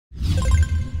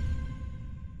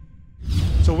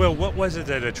So Will, what was it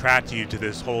that attracted you to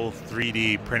this whole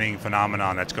 3D printing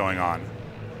phenomenon that's going on?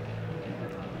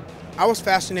 I was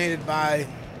fascinated by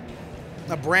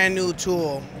a brand new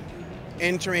tool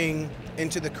entering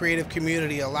into the creative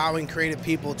community, allowing creative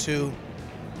people to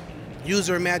use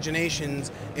their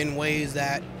imaginations in ways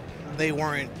that they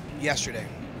weren't yesterday.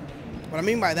 What I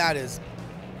mean by that is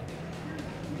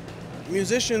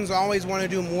musicians always want to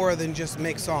do more than just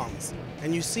make songs.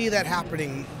 And you see that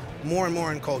happening more and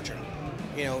more in culture.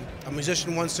 You know, a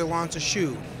musician wants to launch a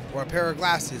shoe or a pair of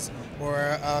glasses,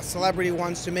 or a celebrity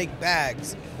wants to make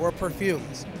bags or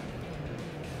perfumes.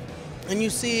 And you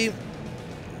see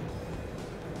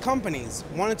companies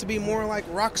want it to be more like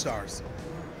rock stars,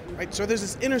 right? So there's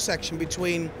this intersection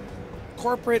between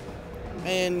corporate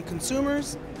and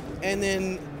consumers, and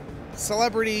then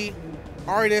celebrity,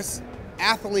 artists,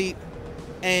 athlete,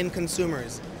 and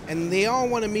consumers. And they all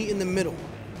want to meet in the middle.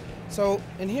 So,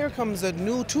 and here comes a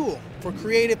new tool for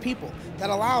creative people that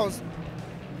allows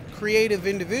creative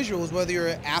individuals, whether you're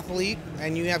an athlete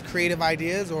and you have creative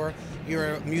ideas, or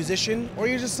you're a musician, or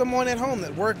you're just someone at home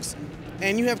that works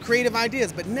and you have creative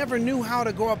ideas but never knew how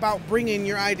to go about bringing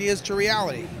your ideas to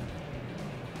reality,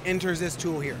 enters this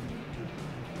tool here.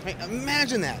 Right?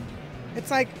 Imagine that.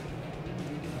 It's like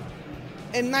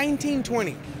in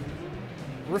 1920,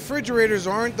 refrigerators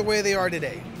aren't the way they are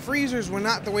today. Freezers were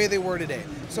not the way they were today.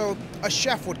 So a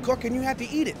chef would cook and you had to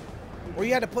eat it, or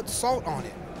you had to put salt on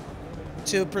it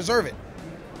to preserve it.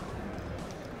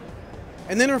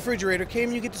 And then a refrigerator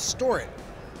came, you get to store it.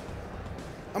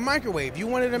 A microwave, you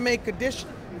wanted to make a dish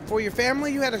for your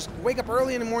family, you had to wake up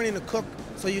early in the morning to cook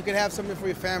so you could have something for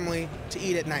your family to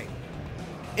eat at night.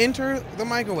 Enter the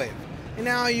microwave. And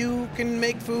now you can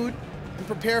make food and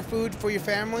prepare food for your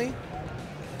family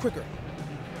quicker.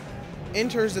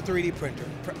 Enters the 3D printer.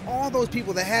 For all those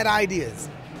people that had ideas,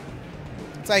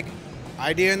 it's like,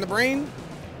 idea in the brain,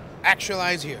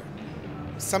 actualize here.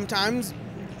 Sometimes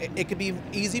it could be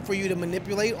easy for you to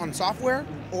manipulate on software,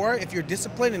 or if you're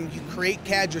disciplined and you create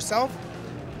CAD yourself,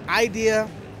 idea,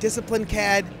 discipline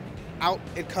CAD, out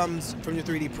it comes from your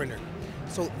 3D printer.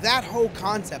 So that whole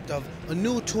concept of a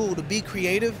new tool to be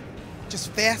creative just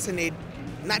fascinated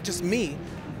not just me,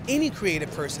 any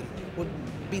creative person would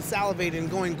be salivating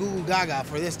and going goo goo gaga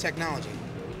for this technology.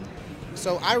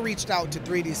 So I reached out to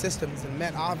 3D Systems and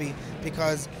met Avi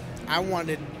because I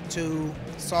wanted to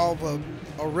solve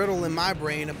a riddle in my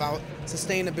brain about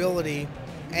sustainability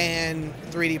and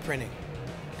 3D printing.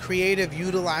 Creative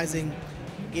utilizing,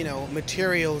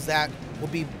 materials that will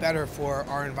be better for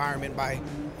our environment by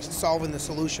solving the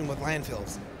solution with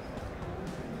landfills.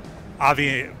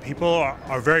 Avi, people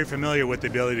are very familiar with the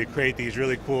ability to create these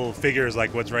really cool figures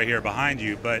like what's right here behind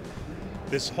you, but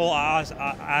this whole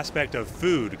aspect of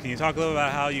food, can you talk a little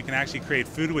about how you can actually create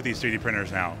food with these 3D printers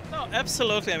now? No,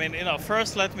 absolutely. I mean,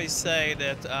 first let me say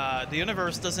that the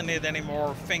universe doesn't need any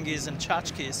more fingies and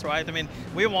tchotchkes, right? I mean,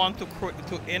 we want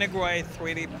to integrate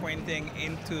 3D printing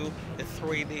into a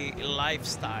 3D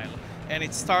lifestyle. And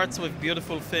it starts with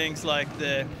beautiful things like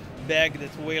the bag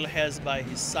that Will has by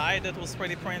his side that was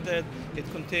 3D printed. It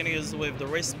continues with the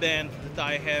wristband that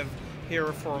I have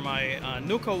here for my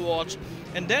Nuka watch.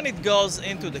 And then it goes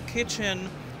into the kitchen.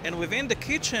 And within the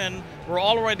kitchen, we're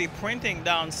already printing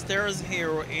downstairs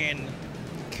here in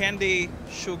candy,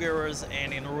 sugars,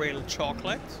 and in real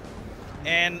chocolate.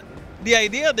 And the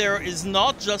idea there is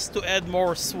not just to add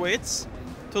more sweets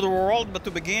to the world, but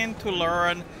to begin to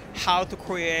learn how to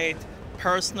create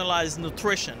personalized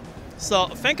nutrition. So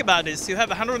think about this, you have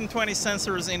 120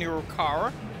 sensors in your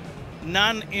car,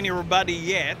 none in your body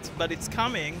yet, but it's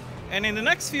coming. And in the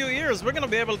next few years, we're gonna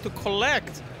be able to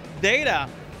collect data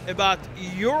about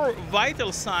your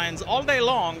vital signs all day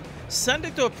long, send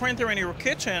it to a printer in your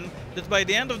kitchen that by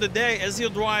the end of the day, as you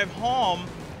drive home,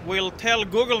 will tell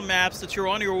Google Maps that you're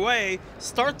on your way,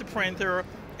 start the printer,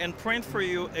 and print for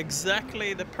you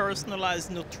exactly the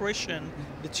personalized nutrition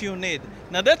that you need.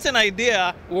 Now that's an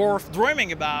idea worth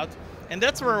dreaming about, and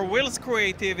that's where Will's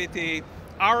creativity,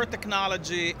 our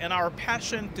technology, and our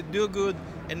passion to do good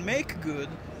and make good,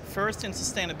 first in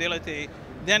sustainability,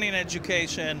 then in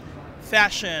education,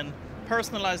 fashion,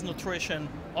 personalized nutrition,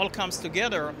 all comes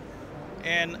together,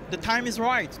 and the time is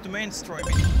right to mainstream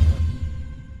it.